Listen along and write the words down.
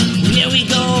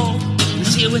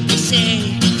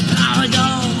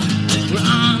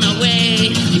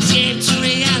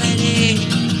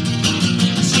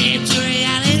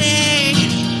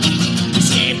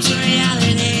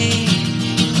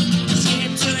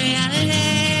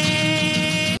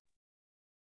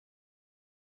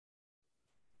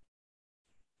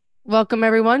Welcome,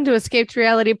 everyone, to Escaped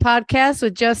Reality Podcast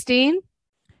with Justine.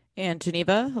 And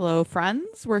Geneva, hello,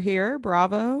 friends. We're here.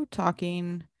 Bravo,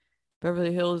 talking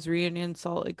Beverly Hills reunion,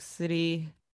 Salt Lake City,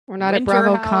 We're not at Winter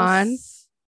BravoCon. House.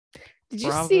 Did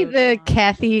you see Bravo the Con.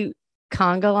 Kathy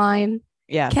conga line?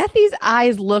 Yes. Kathy's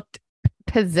eyes looked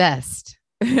possessed.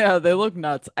 Yeah, they look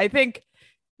nuts. I think,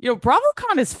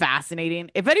 BravoCon is fascinating.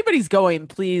 If anybody's going,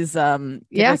 please give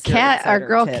Yeah, us your Kat, our insider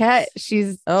girl Kat, tips.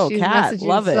 she's Oh, she's Kat, messaging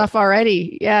love it. stuff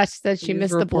already. Yeah, she said she Please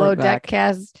missed the report below deck back.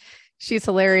 cast. She's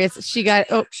hilarious. She got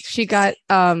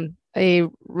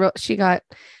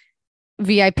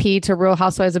VIP to Real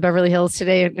Housewives of Beverly Hills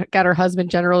today and got her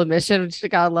husband general admission. She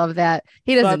gotta love that.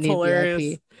 He doesn't That's need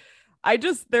hilarious.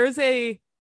 VIP.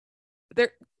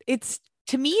 There it's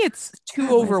to me it's too God,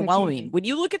 why is that overwhelming. changing? When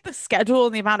you look at the schedule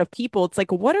and the amount of people, it's like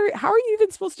how are you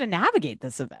even supposed to navigate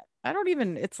this event? I don't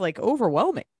even It's like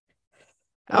overwhelming.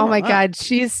 I Oh don't my know. God,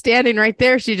 she's standing right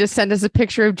there. She just sent us a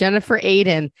picture of Jennifer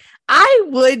Aiden. I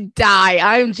would die.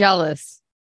 I'm jealous.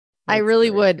 I That's really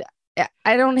great. would.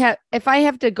 I don't have, if I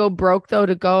have to go broke though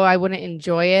to go, I wouldn't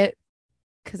enjoy it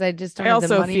because I just don't I have the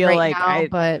also money feel right like now.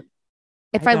 But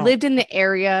if I I don't lived in the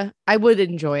area, I would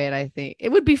enjoy it. I think it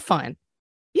would be fun.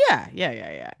 yeah.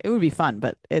 It would be fun,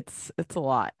 but it's a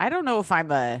lot. I don't know if I'm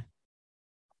I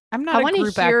not a want to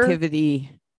group hear,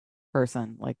 activity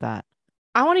person like that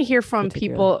I want to hear from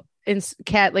particularly. people in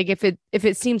Cat, like if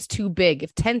it seems too big,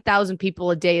 if 10,000 people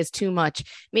a day is too much,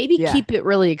 maybe Yeah. keep it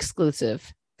really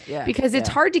exclusive. Yeah. Because it's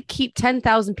Yeah. hard to keep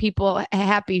 10,000 people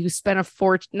happy who spent a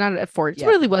fortune, not a fortune, it Yeah.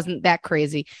 really wasn't that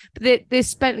crazy, but they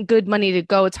spent good money to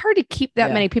go. It's hard to keep that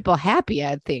Yeah. many people happy,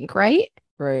 I think, right?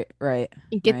 Right. Right.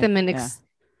 And get Right. them in. Yeah.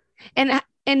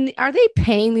 And are they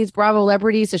paying these Bravo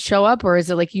celebrities to show up, or is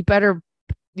it like you better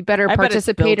I bet it's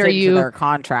participate, built or into you? their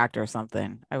contract or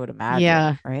something, I would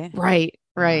Yeah, imagine, right? right,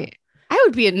 Yeah. right. I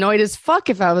would be annoyed as fuck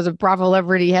if I was a Bravo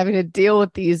celebrity having to deal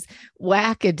with these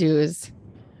wackadoos.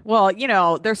 Well,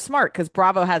 they're smart because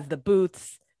Bravo has the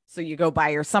booths. So you go buy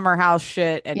your summer house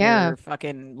shit and Yeah, your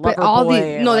fucking but lover all the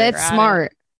boy no, while you're that's at it.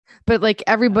 smart. But like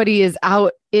everybody is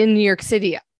out in New York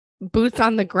City, boots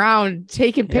on the ground,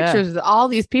 taking Yeah, pictures of all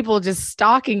these people just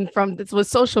stalking from this with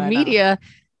social I know. media.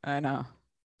 I know.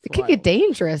 It's It could get wild.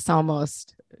 dangerous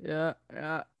almost, Yeah,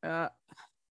 yeah, yeah.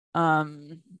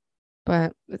 Um,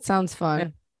 but it sounds yeah.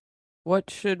 fun.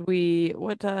 What you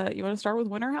want to start with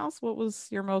Winter House? What was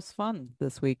your most fun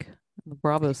this week in the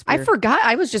Bravo I sphere? forgot.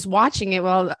 I was just watching it.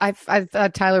 Well, I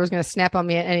thought Tyler was going to snap on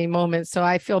me at any moment, so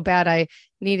I feel bad. I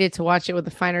needed to watch it with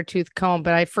a finer tooth comb,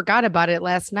 but I forgot about it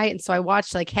last night, and so I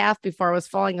watched like half before I was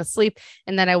falling asleep,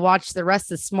 and then I watched the rest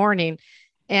this morning,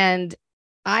 and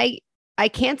I I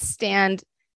can't stand.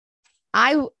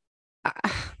 I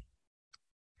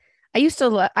I used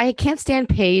to. I can't stand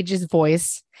Paige's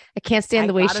voice. I can't stand I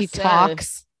the way gotta she say,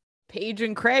 talks. Paige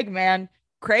and Craig, man.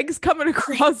 Craig's coming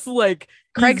across like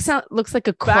Craig he's looks like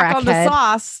a back on the crackhead,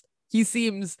 sauce. He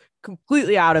seems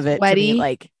completely out of it to me, sweaty,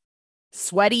 like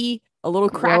sweaty, a little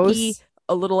cracky, gross,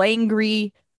 a little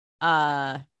angry,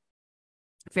 uh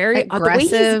very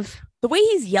aggressive. the way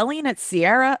he's yelling at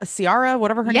Ciara,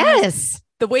 whatever her name is, Yes.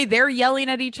 the way they're yelling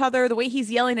at each other, the way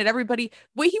he's yelling at everybody,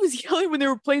 the way he was yelling when they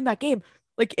were playing that game.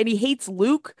 Like, and he hates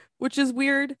Luke, which is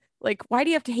weird. Like, why do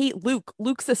you have to hate Luke?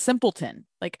 Luke's a simpleton.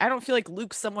 Like, I don't feel like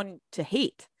Luke's someone to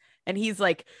hate. And he's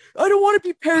like, I don't want to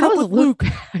be paired How up is with Luke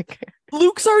Luke. back?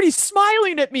 Luke's already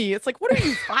smiling at me. It's like, what are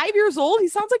you, 5 years old? He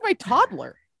sounds like my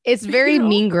toddler. It's You very know,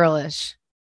 mean girlish.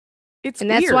 it's And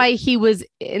weird. that's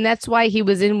why he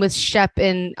was in with Shep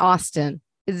in Austin.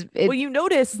 Is Well, it you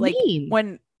notice like mean?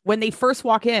 when they first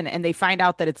walk in and they find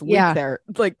out that it's Luke Yeah. there,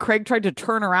 like Craig tried to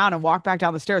turn around and walk back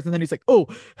down the stairs, and then he's like, "Oh,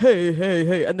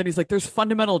 hey," and then he's like, "There's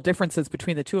fundamental differences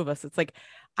between the two of us." It's like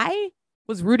I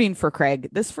was rooting for Craig.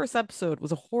 This first episode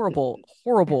was a horrible,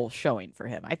 horrible showing for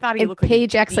him. I thought he And looked like a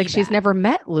Paige acts like d she's bag. never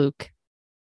met Luke.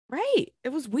 Right? It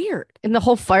was weird. And the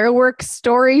whole fireworks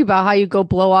story about how you go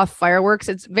blow off fireworks,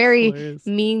 it's It's very hilarious.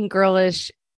 mean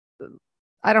girlish.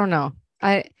 I don't know.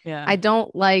 I Yeah.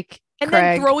 don't like And then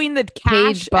Craig. throwing the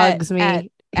Page cash at bugs at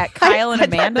me. at I, Kyle and I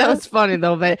thought that Amanda. was funny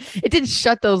though, but it didn't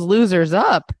shut those losers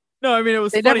up. No, I mean it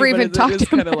was They funny, never but even it talked is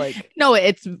to him. kind of like No,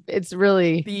 it's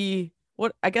really the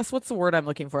what I guess what's the word I'm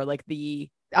looking for? Like the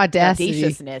audacity.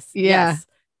 audaciousness, Yeah. yes,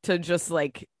 to just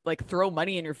like throw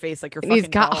money in your face like you're And he's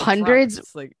fucking got Donald Trump. hundreds.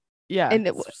 It's like, yeah, And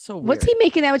it's so what's weird. he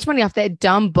making that much money off that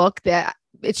dumb book that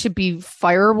it should be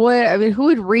firewood? I mean, who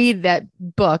would read that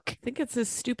book? I think it's his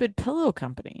stupid pillow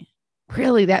company.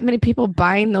 Really, that many people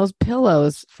buying those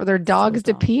pillows for their So dogs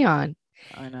to dumb. pee on.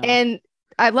 I know. And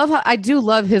I do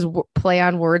love his play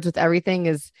on words with everything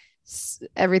is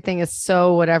everything is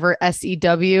so whatever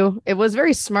SEW. It was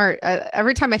very smart.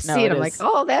 Every time I see it, I'm like,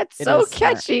 oh, that's so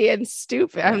catchy and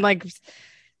stupid. Yeah. I'm like,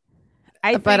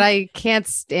 but I can't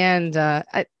stand.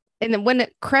 And then when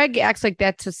Craig acts like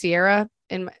that to Sierra,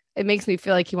 and it makes me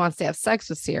feel like he wants to have sex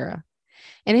with Sierra.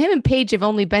 And him and Paige have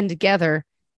only been together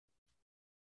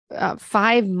 5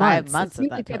 months. 5 months.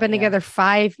 Like they've been together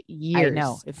 5 years. I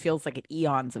know. It feels like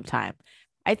eons of time.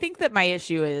 I think that my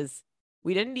issue is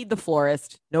we didn't need the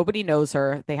florist. Nobody knows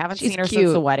her. They haven't seen her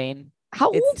since the wedding. How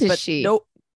old is she?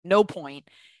 No point.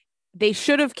 They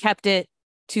should have kept it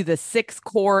to the 6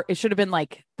 core. It should have been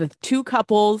like the 2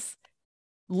 couples,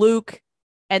 Luke,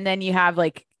 and then you have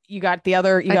like you got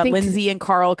Lindsay and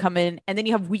Carl come in, and then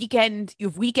you have weekend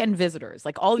visitors,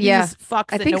 like all these fucks.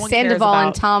 I think Sandoval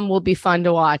and Tom will be fun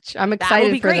to watch. I'm excited. That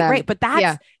will be great, right? But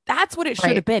that's what it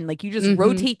should have been. Like you just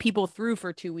rotate people through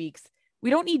for 2 weeks. We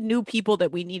don't need new people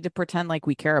that we need to pretend like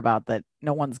we care about that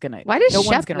no one's gonna. Why does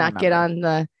Shep not get on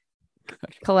the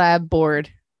collab board,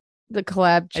 the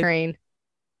collab train?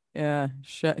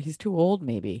 He's too old,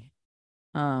 maybe.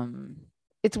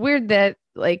 It's weird that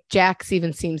like Jax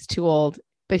even seems too old.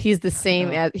 But he's the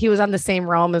same as he was on the same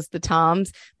realm as the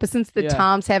Toms. But since the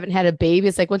Toms haven't had a baby,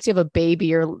 it's like once you have a baby,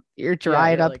 you're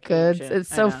dried up like goods. It's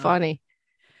so funny.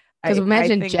 Because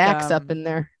imagine Jax up in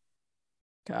there.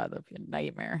 God, that'd be a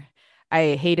nightmare.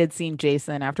 I hated seeing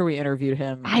Jason after we interviewed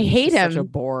him. I hate him. Such a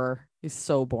bore. He's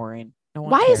so boring. No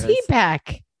one Why cares. is he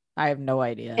back? I have no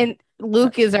idea. And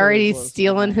Luke is already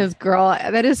stealing his girl.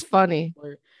 That is funny.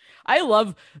 I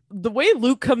love the way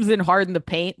Luke comes in hard in the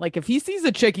paint. Like if he sees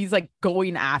a chick, he's like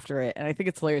going after it. And I think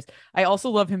it's hilarious. I also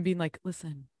love him being like,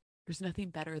 listen, there's nothing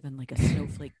better than like a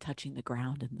snowflake touching the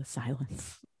ground in the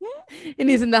silence. And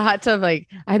he's in the hot tub. Like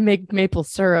I make maple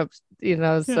syrup,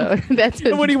 so that's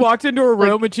and when he walked into a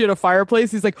room and she had a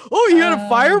fireplace, he's like, oh, you had a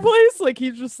fireplace. Like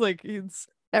he's just like,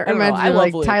 that reminds me of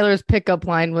like Tyler's pickup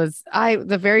line was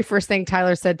the very first thing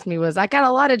Tyler said to me was, I got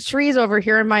a lot of trees over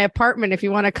here in my apartment if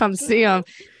you want to come see them.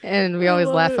 And we always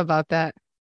laugh about that.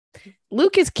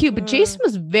 Luke is cute, but Jason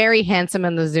was very handsome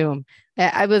in the Zoom.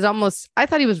 I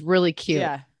thought he was really cute.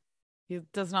 Yeah. He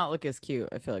does not look as cute.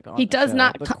 I feel like he does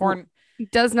not resonate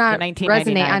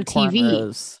on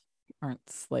TV.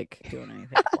 Aren't like doing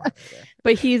anything.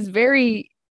 But he's very,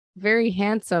 very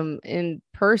handsome in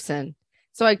person.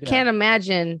 So I can't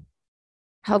imagine.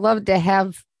 I'd love to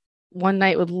have one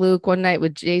night with Luke, one night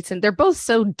with Jason. They're both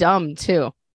so dumb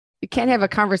too. You can't have a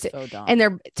conversation. So and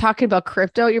they're talking about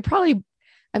crypto.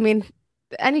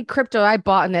 Any crypto I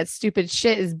bought in that stupid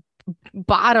shit is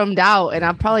bottomed out, and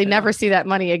I'll probably never see that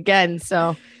money again.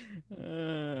 So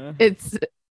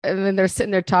and then they're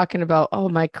sitting there talking about, oh,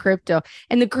 my crypto.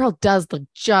 And the girl does look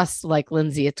just like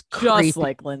Lindsay. It's creepy. Just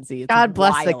like Lindsay. God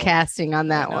bless the casting on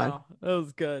that one. That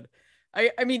was good.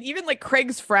 I mean, even like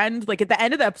Craig's friend, like at the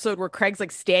end of the episode where Craig's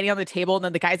like standing on the table and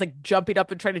then the guy's like jumping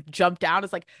up and trying to jump down.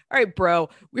 It's like, all right, bro,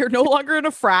 we are no longer in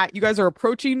a frat. You guys are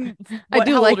approaching. I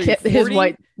do like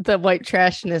the white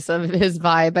trashness of his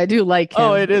vibe. I do like him.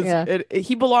 Oh, it is. Yeah.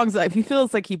 He belongs. He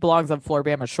feels like he belongs on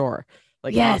Floribama Shore.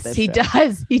 Like yes, he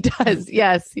does. He does.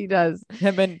 Yes, he does.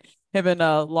 Him and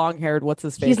long haired. What's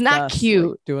his face? He's not cute.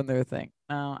 Like, doing their thing.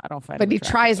 No, I don't find. But he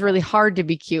tries really hard to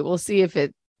be cute. We'll see if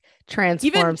it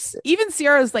transforms. Even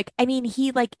Sierra's like, I mean,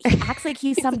 he acts like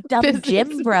he's some dumb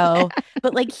gym bro,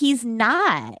 but like he's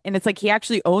not. And it's like he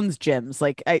actually owns gyms.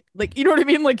 Like you know what I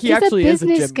mean? Like he's actually is a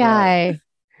gym guy. Bro.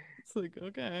 It's like,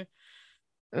 okay.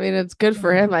 I mean, it's good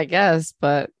for him, I guess,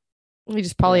 but he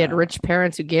just probably had rich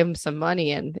parents who gave him some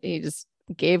money and he just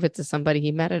gave it to somebody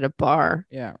he met at a bar.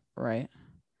 Yeah, right.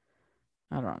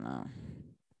 I don't know.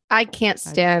 I can't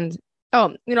stand.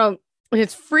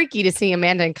 It's freaky to see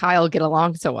Amanda and Kyle get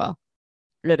along so well.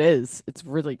 It is. It's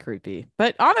really creepy.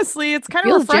 But honestly, it's kind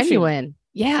of refreshing. Genuine.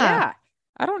 Yeah.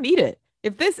 I don't need it.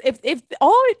 If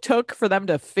all it took for them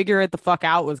to figure it the fuck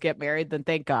out was get married, then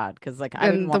thank God. Because like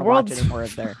I didn't want to watch any more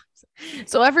of there.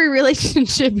 So every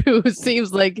relationship who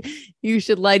seems like you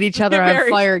should light each other on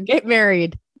fire, get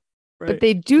married. Right. But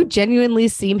they do genuinely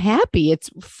seem happy. It's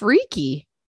freaky.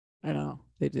 I know.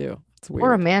 They do. It's weird.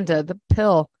 Or Amanda, the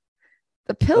pill.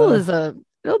 The pill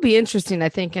it'll be interesting, I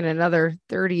think, in another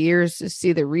 30 years to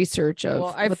see the research of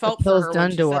what the pill's done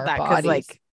to our bodies.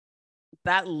 Like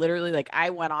that literally, like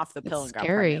I went off the pill and got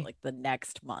pregnant like the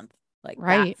next month, like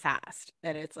that fast.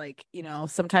 And it's like,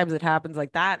 sometimes it happens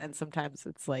like that. And sometimes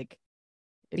it's like,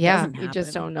 you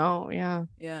just don't know. Yeah.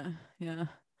 Yeah.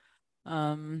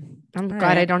 I'm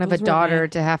glad I don't have a daughter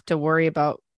to have to worry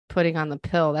about putting on the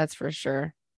pill. That's for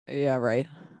sure. Yeah. Right.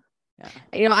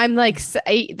 Yeah. I'm like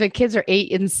the kids are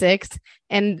 8 and 6,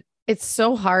 and it's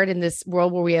so hard in this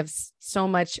world where we have so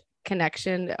much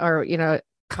connection or,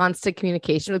 constant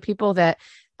communication with people that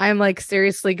I'm like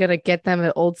seriously gonna get them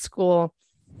an old school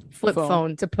flip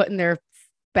phone to put in their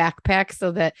backpack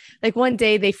so that like one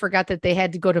day they forgot that they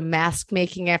had to go to mask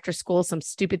making after school, some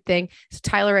stupid thing. So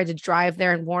Tyler had to drive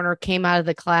there, and Warner came out of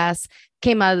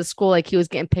the school like he was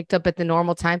getting picked up at the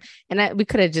normal time. And we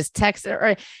could have just texted,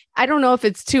 or I don't know if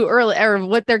it's too early or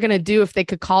what they're going to do, if they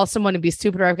could call someone and be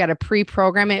stupid, or I've got to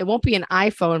pre-program it. It won't be an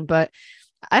iPhone, but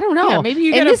I don't know. Yeah, maybe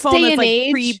you get a phone that's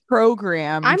like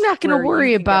pre-programmed. I'm not going to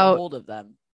worry about hold of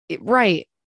them. Right.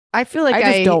 I feel like I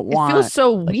just don't want. It feels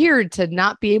so weird to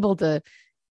not be able to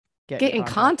get in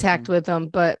contact with them,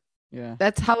 but yeah,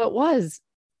 that's how it was.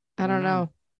 I don't know.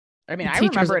 I mean, I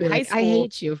remember in high school, I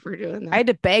hate you for doing that. I had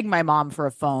to beg my mom for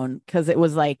a phone because it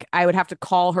was like I would have to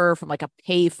call her from like a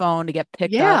pay phone to get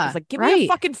picked up. It's like, give me a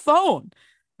fucking phone.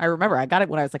 I remember I got it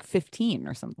when I was like 15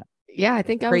 or something. Yeah, I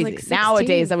think I was like 16.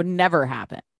 Nowadays, that would never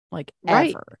happen. Like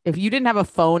ever. If you didn't have a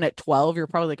phone at 12, you're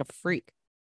probably like a freak.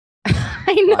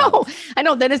 I know.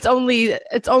 Then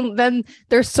then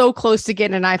they're so close to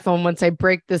getting an iPhone once I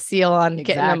break the seal on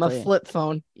getting them a flip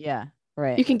phone. Yeah,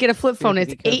 right. You can get a flip phone.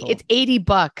 It's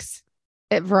 $80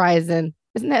 at Verizon.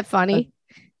 Isn't that funny?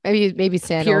 Maybe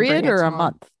Santa. Period or a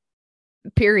month?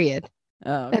 Period.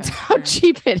 Oh, okay. That's how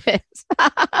cheap it is.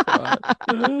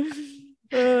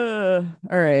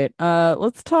 All right.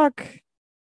 Let's talk,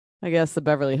 I guess, the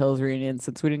Beverly Hills reunion,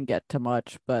 since we didn't get to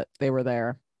much, but they were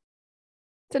there.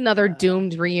 It's another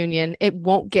doomed reunion. It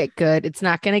won't get good. It's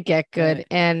not going to get good,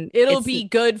 and it'll be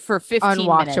good for 15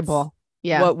 unwatchable. Minutes,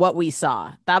 yeah, what we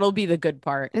saw. That'll be the good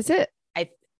part. Is it? I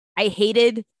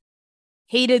hated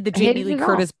the Jamie Lee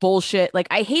Curtis bullshit. Like,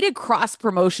 I hated cross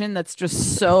promotion. That's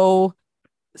just so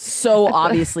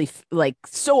obviously like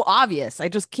so obvious. I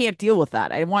just can't deal with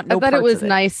that. I want no. I thought it was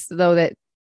nice though that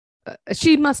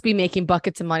she must be making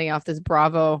buckets of money off this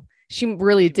Bravo. She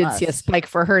really did see a spike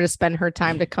for her to spend her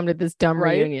time to come to this dumb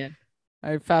reunion.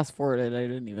 I fast forwarded. I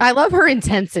didn't even. I love her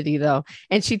intensity though,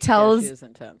 and she tells. She is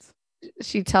intense.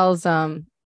 She tells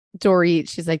Dorit,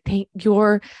 she's like, "Thank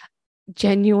your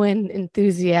genuine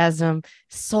enthusiasm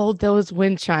sold those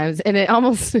wind chimes," and it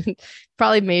almost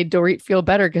probably made Dorit feel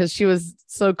better because she was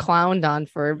so clowned on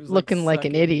for looking like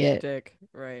an idiot. Dick.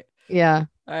 Right. Yeah.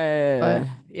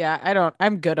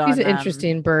 I'm good on. He's an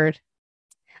interesting bird.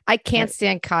 I can't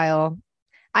stand Kyle.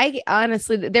 I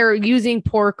honestly, they're using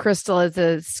poor Crystal as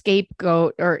a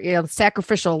scapegoat or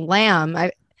sacrificial lamb.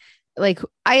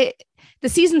 The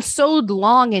season's so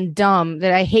long and dumb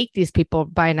that I hate these people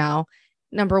by now.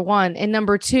 Number one, and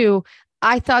number two,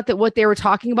 I thought that what they were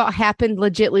talking about happened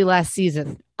legitly last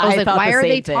season. I was like, why are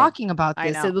they talking about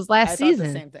this? It was last season.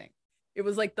 The same thing. It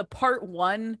was like the part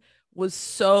one was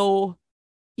so.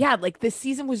 Yeah, like this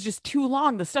season was just too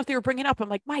long. The stuff they were bringing up, I'm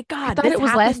like, my God, I thought it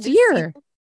was last year. Season.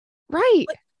 Right.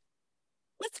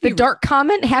 Let's be the dark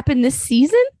comment happened this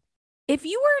season. If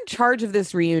you were in charge of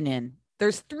this reunion,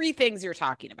 there's three things you're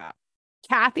talking about: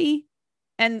 Kathy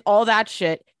and all that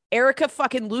shit, Erica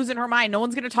fucking losing her mind. No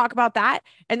one's going to talk about that.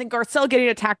 And then Garcelle getting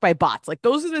attacked by bots. Like,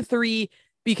 those are the three,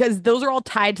 because those are all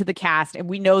tied to the cast. And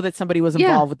we know that somebody was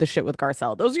involved with the shit with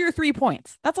Garcelle. Those are your 3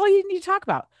 points. That's all you need to talk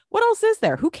about. What else is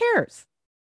there? Who cares?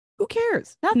 Who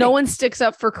cares? Nothing. No one sticks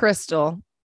up for Crystal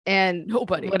and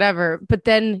nobody, whatever. But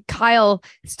then Kyle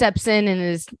steps in and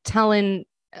is telling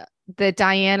that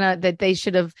Diana that they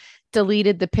should have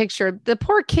deleted the picture. The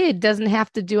poor kid doesn't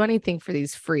have to do anything for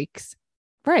these freaks.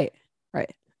 Right.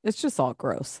 It's just all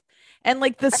gross. And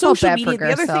like the social media,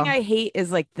 the other thing I hate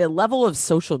is like the level of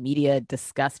social media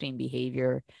disgusting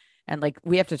behavior. And like,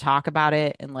 we have to talk about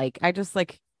it. And like, I just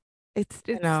like, it's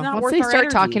not worth Once they start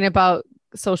energy. talking about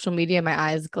social media, my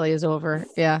eyes glaze over.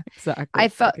 Yeah, exactly. I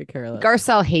felt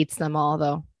Garcelle hates them all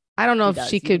though. I don't know if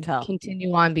she could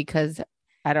continue on because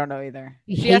I don't know either.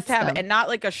 She has to have, and not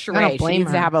like a charade. She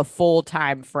needs to have a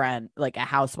full-time friend, like a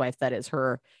housewife that is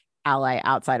her ally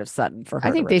outside of Sutton for her.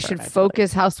 I think they should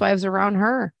focus housewives around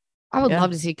her. I would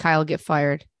love to see Kyle get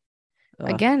fired.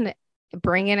 Again,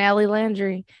 bring in Allie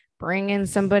Landry, bring in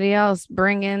somebody else,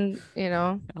 bring in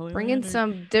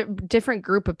some different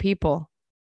group of people.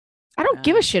 I don't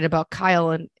give a shit about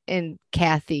Kyle and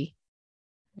Kathy.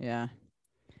 Yeah.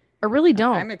 I really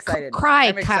don't. I'm excited.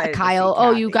 Kyle.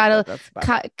 Oh, you gotta,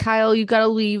 Kyle, you gotta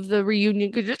leave the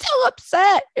reunion because you're so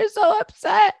upset. You're so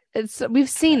upset. We've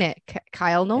seen it,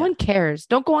 Kyle. No one cares.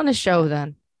 Don't go on the show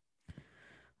then.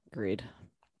 Agreed.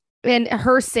 And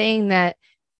her saying that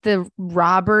the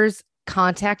robbers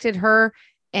contacted her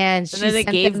and she then they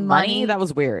gave money. That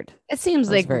was weird. It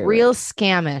seems like real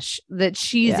scamish that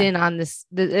she's in on this.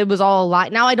 It was all a lie.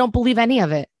 Now I don't believe any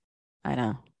of it. I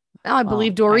know. Now I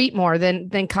believe Dorit more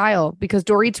than Kyle because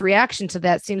Dorit's reaction to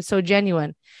that seems so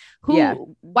genuine. Yeah.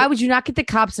 Why would you not get the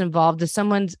cops involved if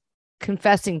someone's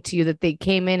confessing to you that they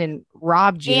came in and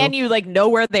robbed you And you like know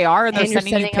where they are and they're and you're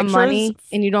sending you sending them pictures? money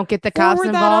and you don't get the cops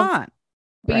Forward that involved, on.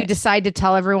 but you Right. decide to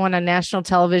tell everyone on national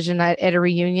television at a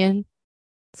reunion?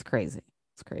 It's crazy.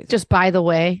 It's crazy. Just by the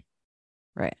way.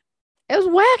 Right. It was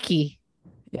wacky.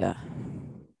 Yeah.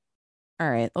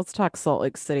 All right. Let's talk Salt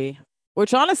Lake City,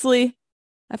 which honestly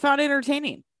I found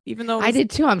entertaining, even though I did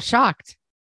too. I'm shocked.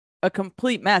 a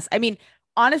complete mess. I mean,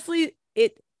 honestly,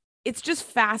 it's just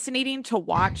fascinating to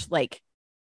watch. Like,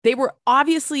 they were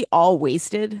obviously all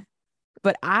wasted,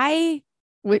 but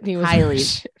Whitney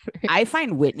was I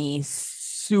find Whitney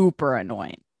super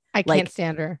annoying. I can't like,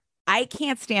 stand her. I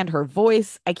can't stand her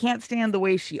voice. I can't stand the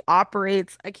way she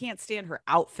operates. I can't stand her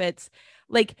outfits.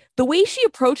 Like, the way she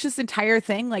approached this entire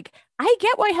thing, like, I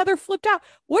get why Heather flipped out.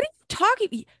 What are you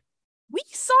talking? We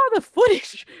saw the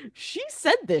footage. She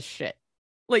said this shit.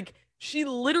 Like, she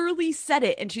literally said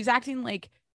it, and she's acting like,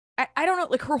 I don't know,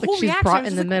 like her whole she's reaction brought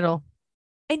was in just the like, middle.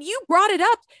 and you brought it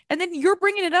up, and then you're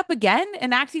bringing it up again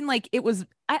and acting like it was,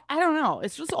 I don't know.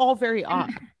 It's just all very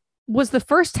odd. Was the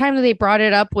first time that they brought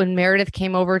it up when Meredith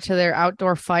came over to their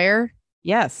outdoor fire?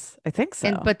 Yes, I think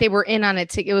so. But they were in on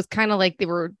it. It was kind of like they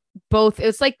were both. It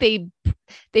was like they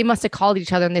must have called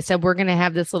each other and they said, we're going to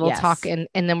have this little talk and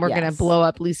then we're going to blow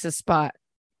up Lisa's spot.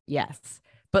 Yes.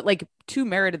 But like, to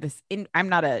Meredith's, I'm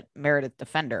not a Meredith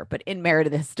defender, but in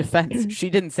Meredith's defense, she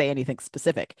didn't say anything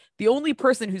specific. The only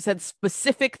person who said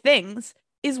specific things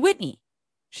is Whitney.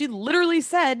 She literally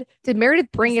said, did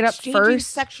Meredith bring it up first?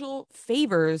 Sexual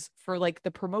favors for like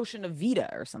the promotion of Vita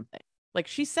or something. Like,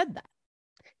 she said that.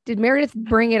 Did Meredith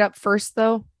bring it up first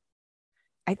though?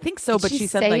 I think so, but she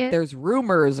said like there's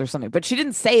rumors or something, but she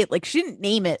didn't say it. Like, she didn't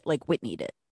name it like Whitney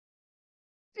did.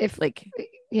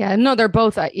 Yeah, no, they're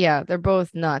both they're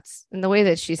both nuts. And the way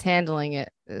that she's handling it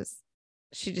is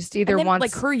she just either wants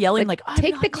like her yelling like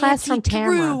take the class from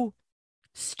Tamara.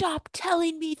 Stop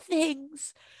telling me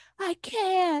things. I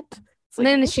can't. And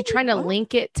then is she trying to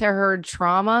link it to her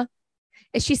trauma?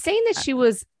 Is she saying that she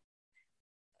was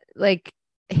like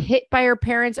hit by her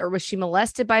parents, or was she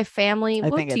molested by family? I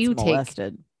think it's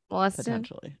molested. Molested?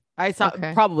 Potentially. I thought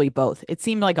probably both. It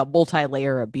seemed like a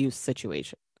multi-layer abuse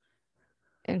situation.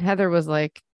 And Heather was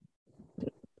like,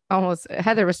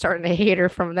 Heather was starting to hate her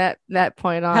from that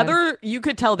point on. Heather, you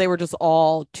could tell they were just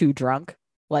all too drunk.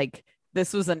 Like,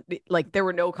 this was there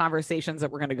were no conversations that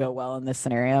were going to go well in this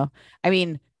scenario. I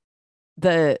mean,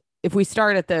 if we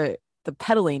start at the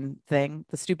pedaling thing,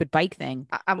 the stupid bike thing,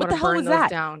 what the hell was that?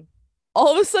 Down.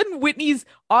 All of a sudden, Whitney's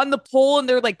on the pole and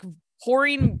they're like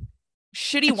pouring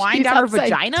shitty wine down her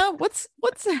vagina. What's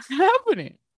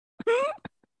happening?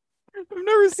 I've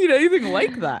never seen anything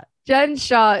like that. Jen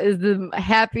Shaw is the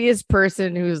happiest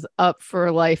person who's up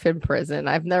for life in prison.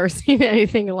 I've never seen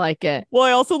anything like it. Well,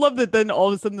 I also love that then all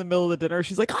of a sudden in the middle of the dinner,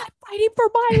 she's like, I'm fighting for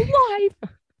my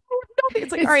life.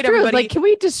 It's like, all right, true. everybody. Like, can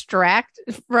we distract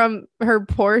from her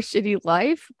poor, shitty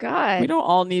life? God. We don't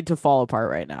all need to fall apart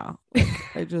right now. Like,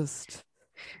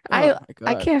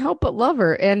 I can't help but love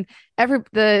her. And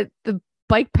the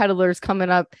bike peddlers coming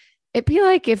up, it'd be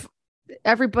like if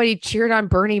everybody cheered on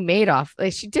Bernie Madoff.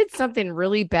 Like, she did something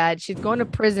really bad. She's going to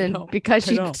prison because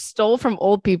she stole from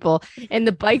old people. And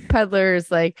the bike peddler is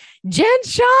like, Jen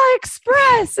Shaw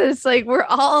Express. It's like we're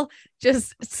all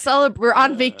just we're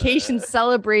on vacation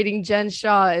celebrating Jen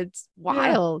Shaw. It's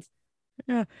wild.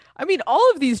 Yeah. I mean,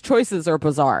 all of these choices are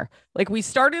bizarre. Like, we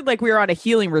started like we were on a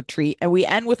healing retreat and we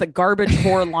end with a garbage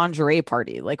whore lingerie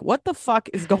party. Like, what the fuck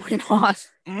is going on?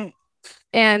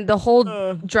 And the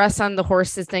whole dress on the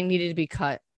horses thing needed to be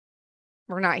cut.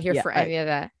 We're not here for any of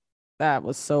that. That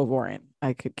was so boring.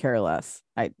 I could care less.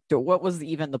 What was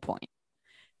even the point?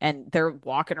 And they're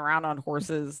walking around on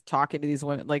horses, talking to these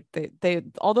women. Like, they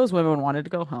all those women wanted to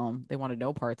go home. They wanted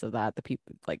no parts of that. The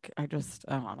people, like, I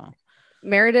don't know.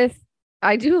 Meredith,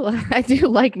 I do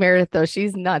like Meredith though.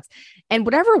 She's nuts, and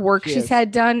whatever work she's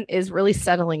had done is really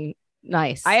settling.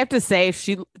 Nice. I have to say,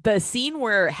 the scene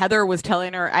where Heather was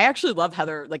telling her, I actually love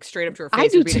Heather, like, straight up to her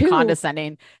face, for being a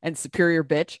condescending and superior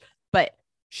bitch, but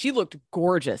she looked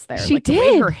gorgeous there. She like, did. The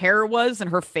way her hair was and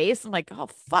her face, I'm like, oh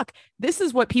fuck, this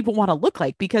is what people want to look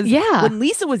like. Because when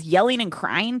Lisa was yelling and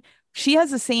crying, she has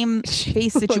the same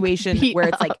face situation where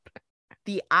it's like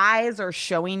the eyes are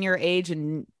showing your age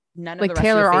and none of the rest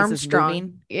Taylor of your face Armstrong. is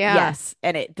moving. Yeah. Yes,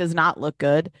 and it does not look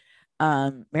good.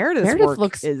 Meredith work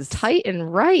looks is tight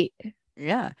and right.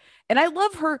 Yeah. And I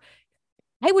love her.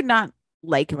 I would not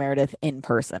like Meredith in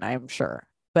person, I am sure.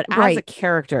 But as a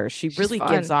character, she really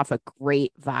gives off a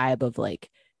great vibe of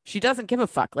like She doesn't give a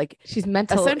fuck. Like She's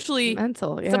mental. essentially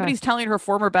Mental. Yeah. somebody's telling her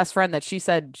former best friend that she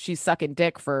said she's sucking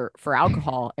dick for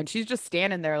alcohol, and she's just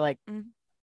standing there like,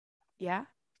 yeah.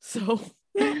 So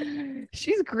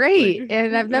She's like great,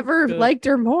 and I've it's never good. liked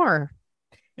her more.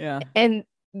 Yeah. And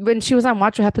when she was on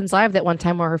Watch What Happens Live that one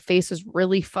time where her face was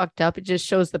really fucked up, it just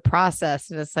shows the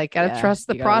process. And it's like, gotta Yeah. trust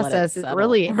the You gotta let it process. It settle.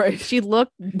 really, Right. she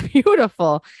looked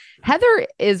beautiful. Heather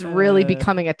is really Uh,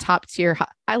 becoming a top tier.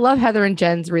 I love Heather and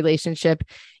Jen's relationship.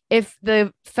 If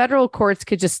the federal courts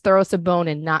could just throw us a bone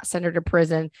and not send her to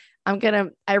prison,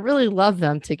 I really love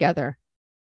them together.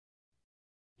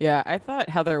 yeah, I thought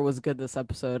Heather was good this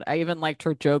episode. I even liked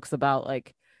her jokes about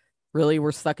like really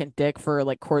we're sucking dick for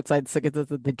like courtside tickets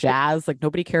at the Jazz. Like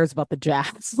nobody cares about the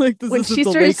Jazz. Like this When isn't she the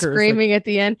started Lakers. Like, screaming at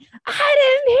the end, I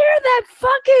didn't hear that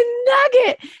fucking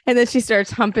nugget. And then she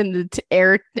starts humping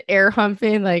air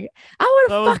humping. Like, I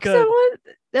that would was fuck good.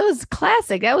 someone. That was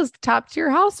classic. That was top tier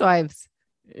housewives.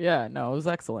 Yeah, no, it was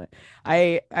excellent.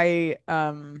 I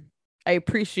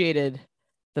appreciated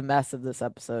the mess of this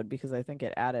episode because I think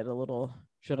it added a little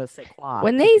je ne sais quoi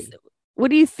When to they, the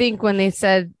what do you think when they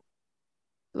said,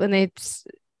 when they,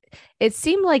 it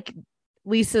seemed like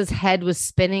Lisa's head was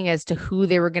spinning as to who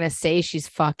they were going to say she's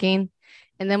fucking.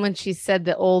 And then when she said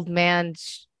the old man,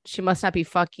 she must not be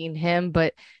fucking him,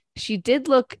 but she did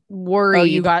look worried. Oh,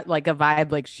 you got like a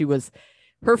vibe like she was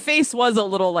her face was a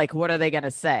little like what are they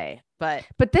gonna say? But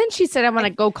then she said, I want to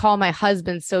go call my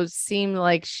husband. So it seemed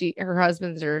like her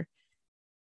husbands are,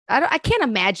 I can't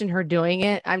imagine her doing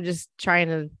it. I'm just trying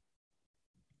to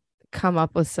come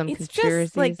up with some it's conspiracies.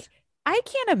 just like I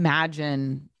can't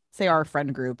imagine, say our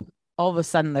friend group, all of a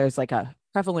sudden there's like a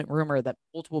prevalent rumor that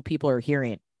multiple people are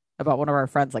hearing about one of our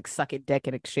friends like sucking dick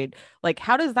in exchange. Like,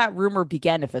 how does that rumor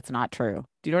begin if it's not true?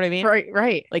 Do you know what I mean?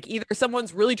 Right. Like either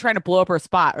someone's really trying to blow up her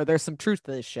spot or there's some truth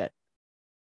to this shit.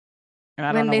 And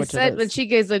I don't know which it is. When she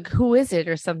goes like, who is it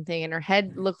or something, and her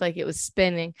head looked like it was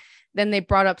spinning. Then they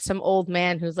brought up some old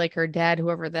man who's like her dad,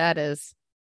 whoever that is.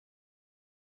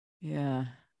 Yeah.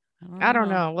 I don't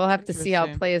know. We'll have to see how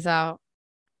it plays out.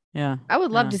 Yeah. I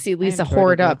would love to see Lisa enjoyed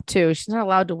hoard it, up too. She's not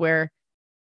allowed to wear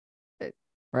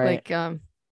right. like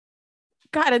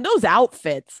God, and those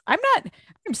outfits. I'm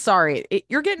sorry.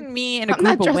 You're getting me in a I'm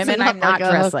not group of dressing women. up I'm not like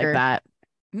a dressed like hooker. that.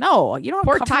 No, you know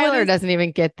Poor how comfortable it Tyler is? doesn't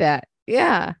even get that.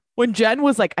 Yeah. When Jen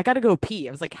was like, I gotta go pee.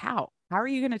 I was like, how? How are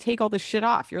you gonna take all this shit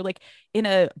off? You're like in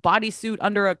a bodysuit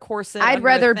under a corset. I'd under a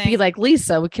rather be thing. like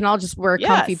Lisa. We can all just wear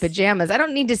comfy Yes. pajamas. I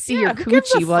don't need to see Yeah, your who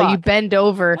gives a coochie while you fuck? bend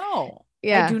over. No,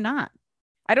 Yeah. I do not.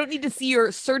 I don't need to see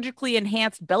your surgically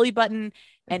enhanced belly button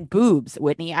and boobs,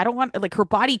 Whitney. I don't want like her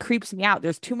body creeps me out.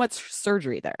 There's too much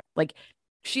surgery there. Like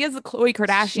she has the Khloe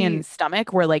Kardashian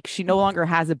stomach where like she no longer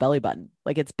has a belly button.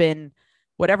 Like it's been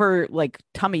whatever like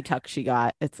tummy tuck she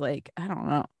got. It's like, I don't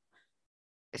know.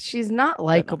 She's not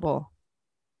likable.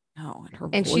 No, and her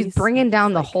and voice, she's bringing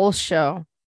down the like, whole show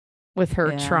with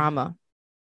her trauma.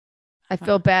 I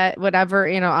feel bad. Whatever,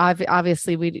 you know.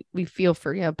 Obviously, we feel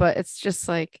for you, but it's just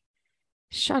like,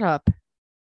 shut up.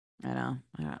 I know.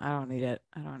 I don't need it.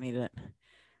 I don't need it.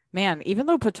 Man, even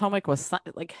though Potomac was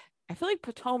like, I feel like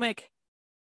Potomac.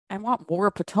 I want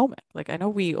more Potomac. Like I know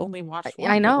we only watched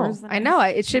one. I know.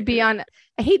 It should be on.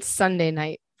 I hate Sunday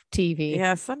night TV.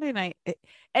 Yeah, Sunday night.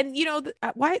 And you know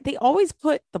why they always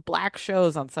put the black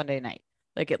shows on Sunday night.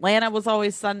 Like Atlanta was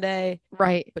always Sunday,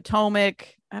 right?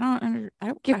 Potomac. I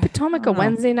don't give Potomac a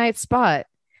Wednesday night spot.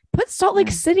 Put Salt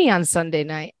Lake City on Sunday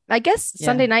night. I guess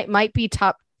Sunday night might be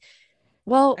top.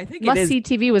 Well, I think Must See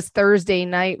TV was Thursday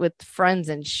night with friends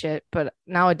and shit, but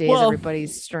nowadays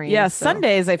everybody's streaming. Yeah, so.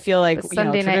 Sundays I feel like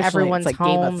Sunday night everyone's like home.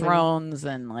 Game of Thrones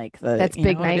and like that's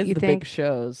big night. You think big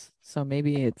shows, so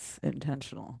maybe it's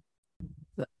intentional.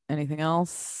 Anything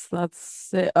else?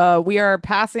 That's it. We are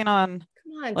passing on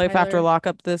Life After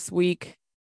Lockup this week.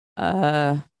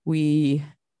 We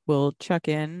will check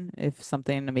in if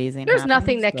something amazing There's happens,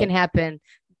 nothing that can happen.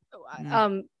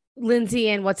 Lindsay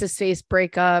and what's his face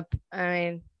break up. I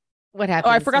mean, what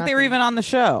happened? Oh, I forgot they were even on the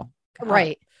show. God.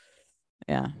 Right.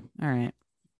 Yeah. All right.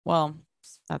 Well,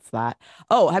 that's that.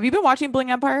 Oh, have you been watching Bling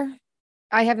Empire?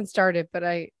 I haven't started, but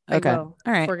I okay. will.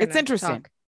 All right. It's interesting. Talk.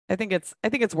 I think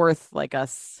it's worth like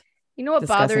us. You know what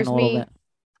bothers me?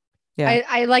 Yeah.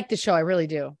 I like the show. I really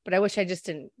do, but I wish I just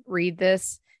didn't read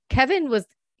this. Kevin was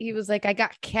like, I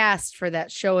got cast for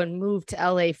that show and moved to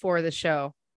LA for the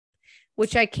show,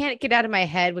 which I can't get out of my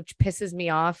head, which pisses me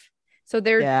off. So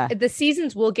the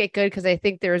seasons will get good because I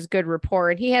think there's good rapport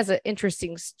and he has an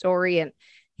interesting story and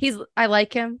I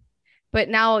like him, but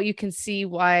now you can see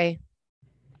why.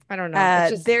 I don't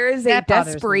know. There is a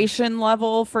desperation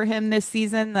level for him this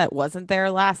season that wasn't there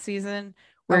last season,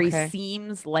 where he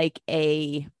seems like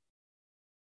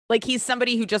Like he's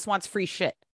somebody who just wants free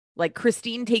shit. Like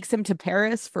Christine takes him to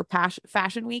Paris for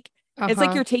Fashion Week. It's like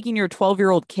Uh-huh. you're taking your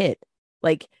 12-year-old kid.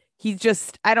 Like he's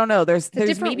just, I don't know. There's It's a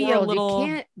different maybe a world. You little,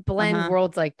 can't blend uh-huh.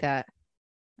 worlds like that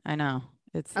I know.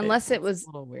 unless it It's was a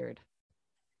little weird.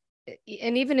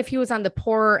 and even if he was on the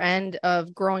poorer end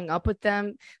of growing up with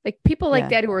them, like people like Yeah,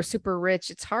 that who are super rich,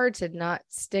 it's hard to not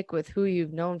stick with who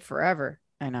you've known forever.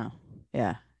 I know.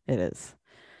 Yeah, it is.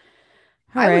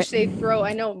 All I right. wish they'd throw,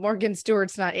 I know Morgan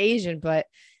Stewart's not Asian, but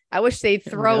I wish they'd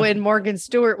There we throw go. in Morgan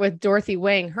Stewart with Dorothy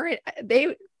Wang.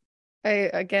 I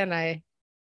again, I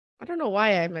don't know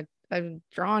why I'm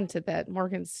drawn to that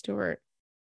Morgan Stewart.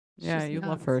 Yeah, She's you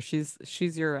love nuts. her.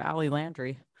 She's your Allie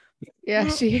Landry. Yeah,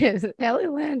 All she is. Ellie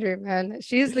Landry, man.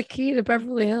 She's the key to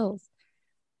Beverly Hills.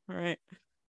 right.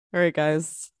 All right,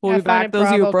 guys. We'll be Have fun back. at Those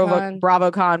of you at BravoCon.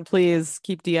 BravoCon, please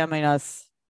keep DMing us,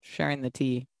 sharing the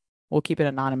tea. We'll keep it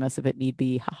anonymous if it need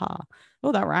be. Haha.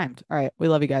 Oh, that rhymed. All right. We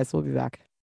love you guys. We'll be back.